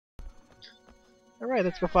Alright,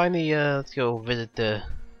 let's go find the, let's go visit the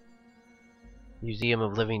Museum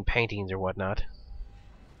of Living Paintings or whatnot.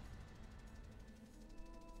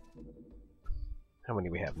 How many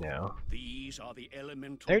do we have now? These are the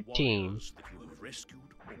elemental 13. warriors that you have rescued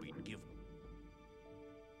or been given.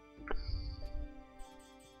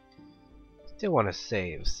 Still want to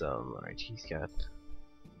save some. Alright, he's got...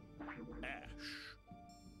 Ash.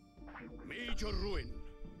 Major Ruin.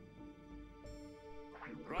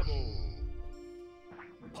 Bravo.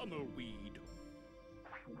 Pummelweed.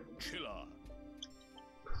 Chiller.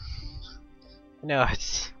 No,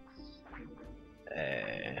 it's...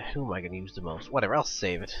 who am I going to use the most? Whatever, I'll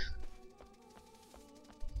save it.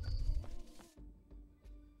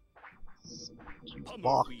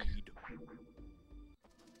 Walk.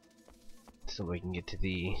 So we can get to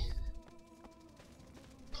the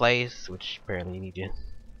place, which apparently you need to...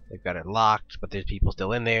 They've got it locked, but there's people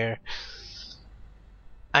still in there.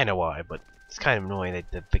 I know why, but it's kind of annoying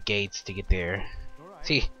that the gates to get there.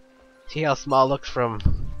 Right. See how small it looks from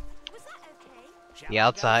the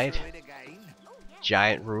outside?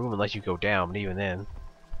 Giant room, unless you go down, but even then.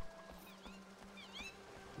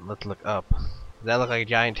 Let's look up. Does that look like a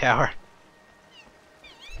giant tower?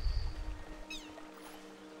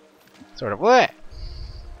 Sort of. What?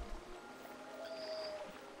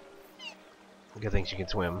 Good thing she can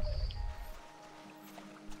swim.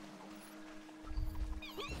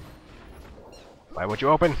 Why won't you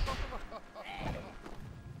open?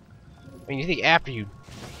 I mean, you think after you...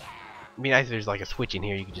 I mean, there's like a switch in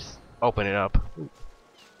here, you can just open it up.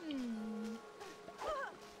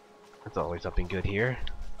 That's always something good here.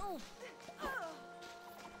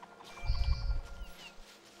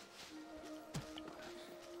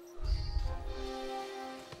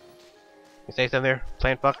 You say something there,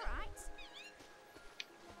 plant fuck?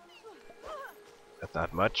 That's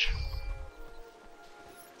not much.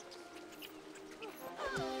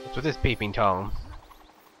 What's with this peeping Tom?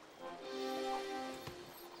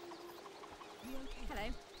 Hello.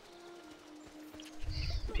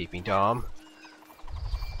 Peeping Tom.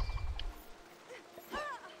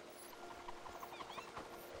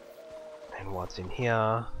 And what's in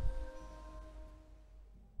here?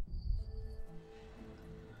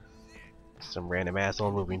 Some random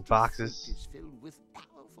asshole moving boxes. It's filled with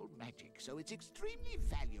powerful magic, so it's extremely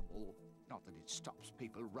valuable. Not that it stops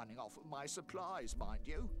people running off of my supplies, mind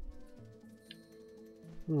you.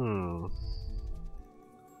 Don't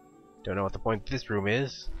know what the point of this room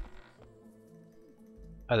is.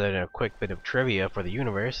 Other than a quick bit of trivia for the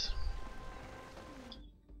universe.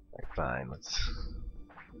 Alright, fine, let's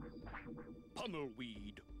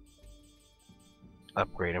Pummelweed.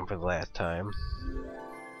 upgrade him for the last time.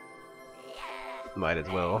 Might as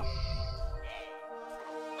well.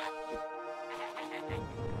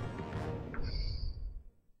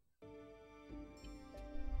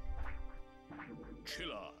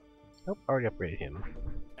 Chiller. Nope, already upgraded him.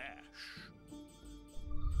 Ash.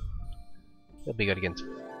 He'll be good against...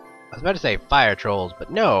 I was about to say fire trolls,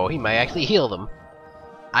 but no, he might actually heal them.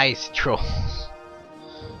 Ice trolls.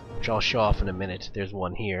 Which I'll show off in a minute. There's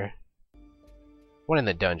one here. One in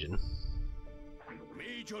the dungeon.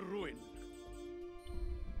 Major Ruin.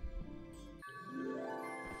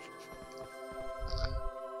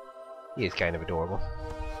 He is kind of adorable.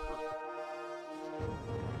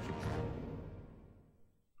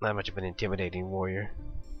 Not much of an intimidating warrior.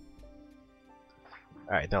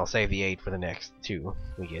 Alright, then I'll save the 8 for the next 2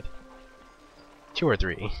 we get. 2 or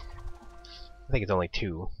 3. I think it's only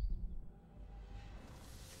 2.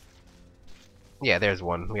 Yeah, there's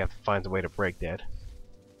one. We have to find a way to break that.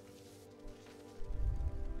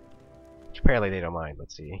 Which apparently they don't mind.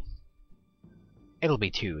 Let's see. It'll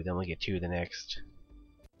be 2, then we'll get 2 the next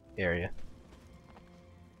area.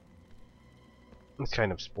 It's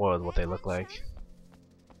kind of spoiled what they look like.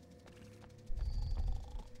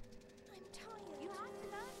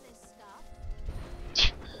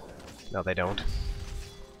 No, they don't.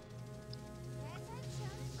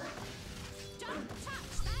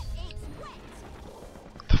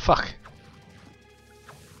 What the fuck?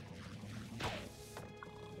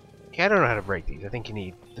 Yeah, I don't know how to break these. I think you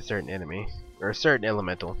need a certain enemy. Or a certain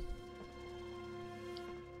elemental.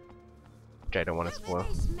 Which I don't want to spoil.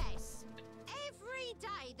 Every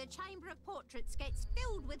day the Chamber of Portraits gets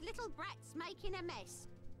filled with little brats making a mess.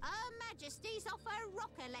 Her Majesty's off her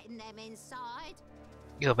rocker letting them inside.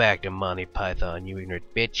 Go back to Monty Python, you ignorant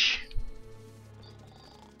bitch.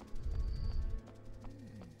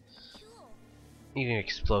 Need an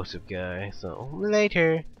explosive guy, so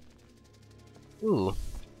later. Ooh.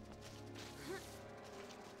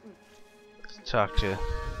 Let's talk to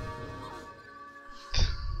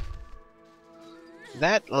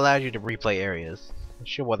that allows you to replay areas. I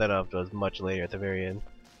should want that up to much later at the very end.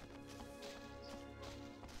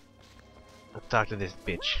 Let's talk to this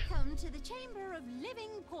bitch. Welcome to the Chamber of Living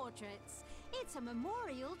Portraits. It's a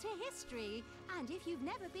memorial to history, and if you've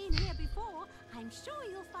never been here before, I'm sure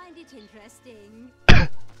you'll find it interesting.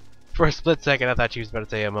 For a split second, I thought she was about to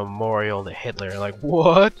say a memorial to Hitler. Like,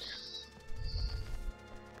 what?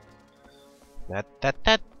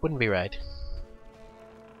 That wouldn't be right.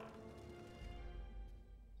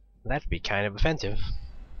 That'd be kind of offensive.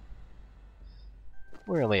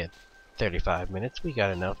 We're only at 35 minutes. We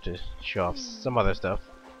got enough to show off some other stuff.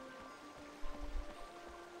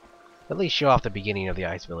 At least show off the beginning of the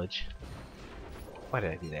ice village. Why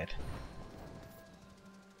did I do that?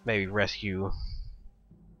 Maybe rescue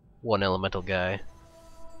one elemental guy.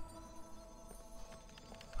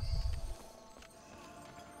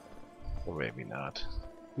 Or maybe not.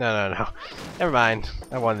 No. Never mind.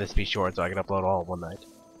 I wanted this to be short so I can upload all in one night.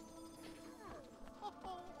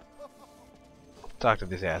 Talk to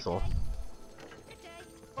this asshole.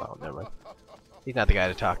 Oh, never mind. He's not the guy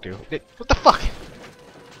to talk to. What the fuck?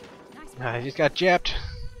 I just got japped.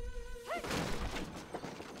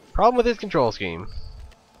 Problem with his control scheme.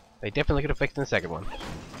 They definitely could have fixed in the second one.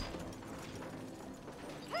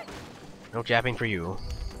 No japping for you.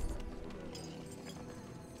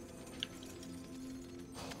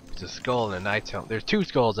 There's a skull and a knight's helmet. There's two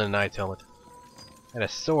skulls and a knight's helmet. And a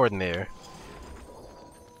sword in there.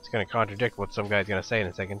 It's gonna contradict what some guy's gonna say in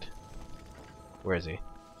a second. Where is he?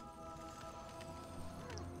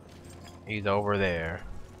 He's over there.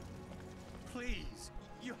 Please,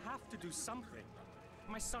 you have to do something.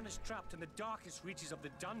 My son is trapped in the darkest reaches of the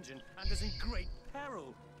dungeon and is in great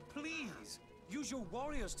peril. Please, use your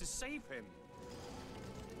warriors to save him.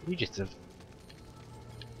 You just a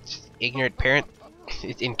ignorant parent.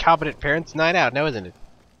 It's incompetent parents night out now, isn't it?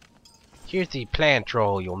 Here's the plant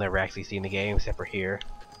troll you'll never actually see in the game except for here.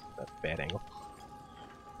 That's a bad angle.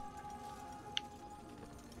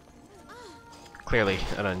 Clearly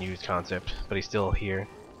an unused concept, but he's still here.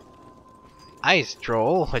 Ice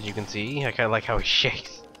troll, as you can see. I kind of like how he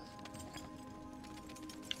shakes.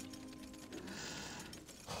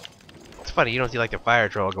 It's funny, you don't see like the fire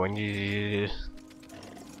troll going.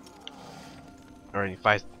 Or he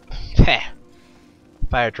fires.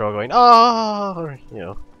 Fire troll going. Oh, or, you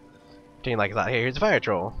know, pretending like it's not here. Here's a fire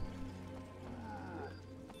troll.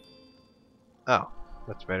 Oh,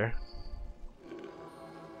 that's better.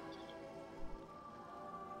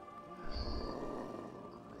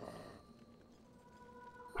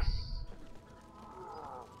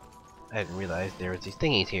 I didn't realize there was these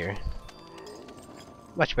thingies here.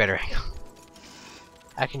 Much better angle.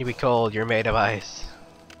 How can you be cold? You're made of ice.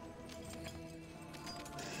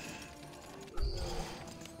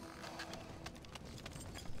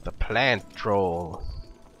 The plant troll.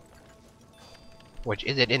 Which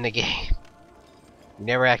isn't in the game. You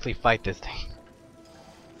never actually fight this thing.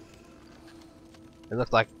 It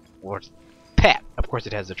looks like, or pat. Of course,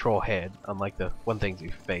 it has a troll head, unlike the one things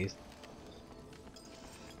we've faced.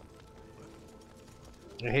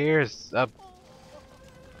 Here's a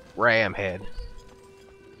ram head.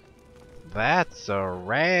 That's a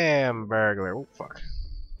ram burglar. Oh fuck.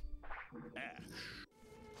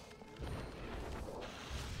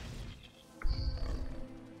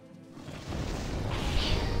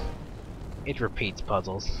 It repeats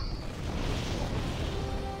puzzles.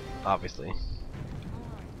 Obviously.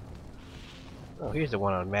 Oh, here's the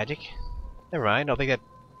one on magic. Never mind, I don't think that.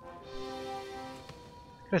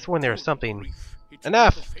 I could have sworn there was something. It's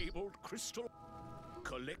Enough! the fabled crystal.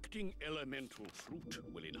 Collecting elemental fruit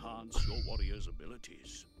will enhance your warrior's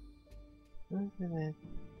abilities.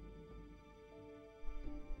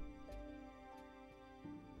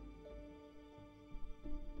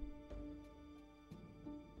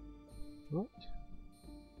 What?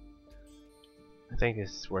 I think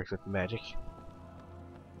this works with magic.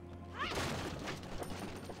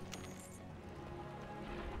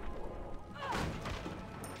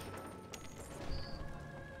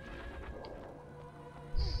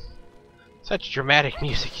 Such dramatic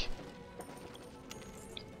music.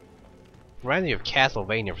 Reminds me of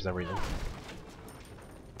Castlevania for some reason.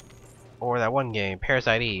 Or that one game,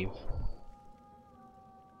 Parasite Eve.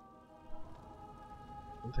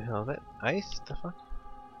 What the hell is that? Ice? The fuck?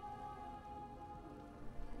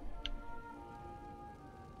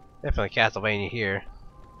 Definitely Castlevania here.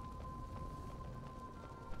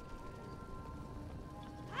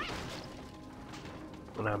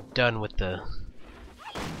 When I'm done with the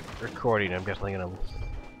recording, I'm definitely gonna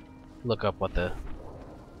look up what the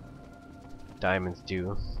diamonds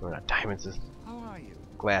do. Or not diamonds, is How are you?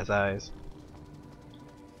 glass eyes.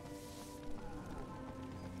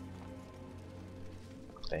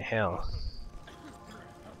 The hell?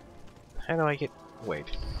 How do I get... Wait.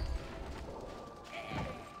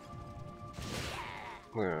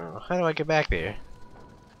 How do I get back there?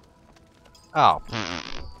 Oh.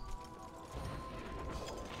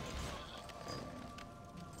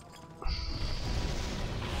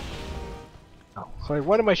 Oh, sorry,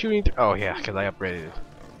 what am I shooting through? Oh yeah, because I upgraded it.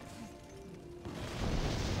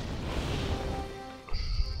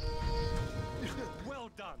 Well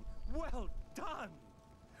done! Well done!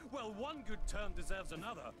 Well, one good turn deserves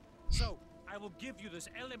another. So, I will give you this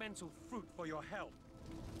elemental fruit for your help.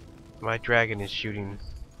 My dragon is shooting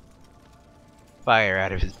fire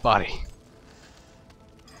out of his body.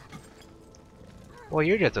 Well,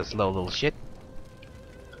 you're just a slow little shit.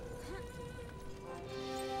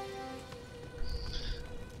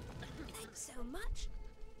 Thanks so much.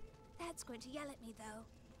 Dad's going to yell at me,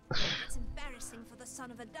 though. It's embarrassing for the son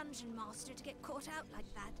of a dungeon master to get caught out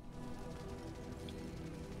like that.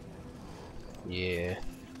 Yeah.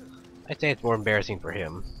 I'd say it's more embarrassing for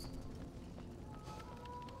him.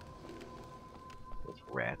 Those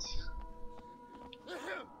rats.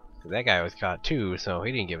 'Cause that guy was caught too, so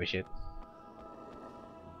he didn't give a shit.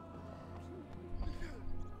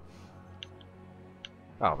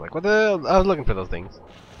 Oh, like, what the? I was looking for those things.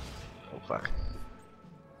 Oh, fuck.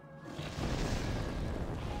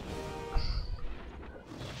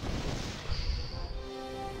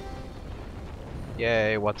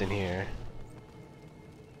 Yay, what's in here?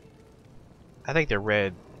 I think they're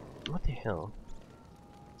red. What the hell?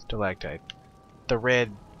 Stalactite. The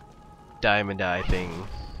red diamond eye thing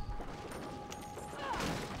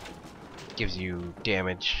gives you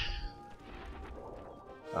damage.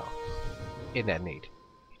 Oh. Isn't that neat?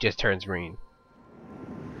 It just turns green.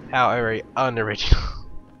 How very unoriginal.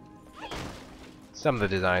 Some of the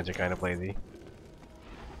designs are kind of lazy.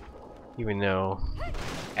 Even though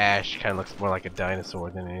Ash kind of looks more like a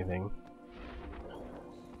dinosaur than anything.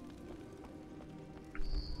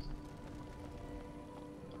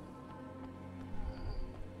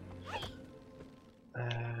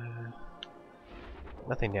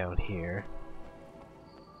 Nothing down here.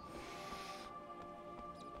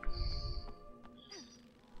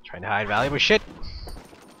 Trying to hide valuable shit.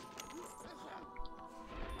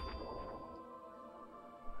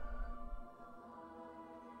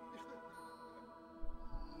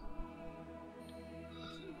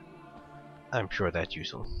 I'm sure that's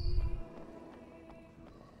useful.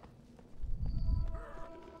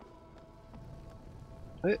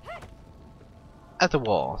 At the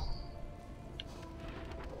wall.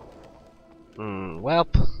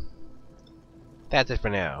 Welp. That's it for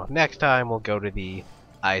now. Next time we'll go to the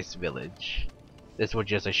Ice Village. This was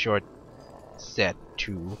just a short set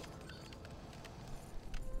to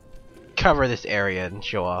cover this area and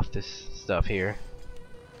show off this stuff here.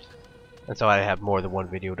 And so I have more than one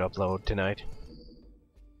video to upload tonight.